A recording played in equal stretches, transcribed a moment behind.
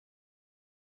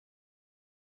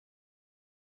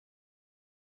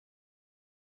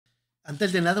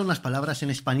Antes de nada, unas palabras en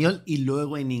español y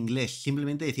luego en inglés.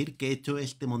 Simplemente decir que he hecho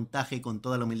este montaje con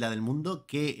toda la humildad del mundo,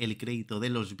 que el crédito de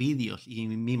los vídeos y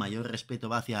mi mayor respeto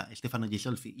va hacia Stefano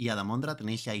Ghisolfi y Adam ONDRA.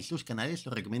 Tenéis ahí sus canales,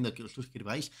 os recomiendo que os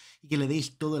suscribáis y que le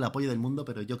deis todo el apoyo del mundo,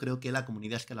 pero yo creo que la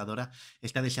comunidad escaladora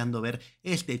está deseando ver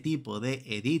este tipo de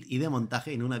edit y de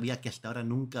montaje en una vía que hasta ahora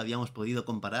nunca habíamos podido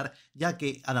comparar, ya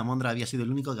que Adam ONDRA había sido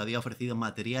el único que había ofrecido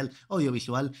material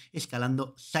audiovisual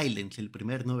escalando Silence, el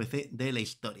primer 9C de la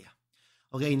historia.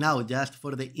 Okay, now just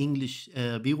for the English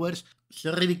viewers,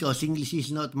 sorry because English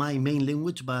is not my main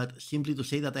language, but simply to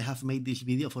say that I have made this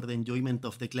video for the enjoyment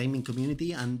of the climbing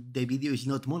community and the video is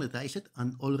not monetized,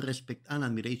 and all respect and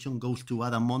admiration goes to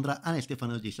Adam ONDRA and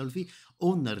Stefano Ghisolfi,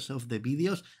 owners of the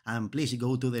videos, and please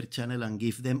go to their channel and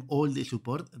give them all the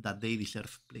support that they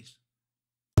deserve, please.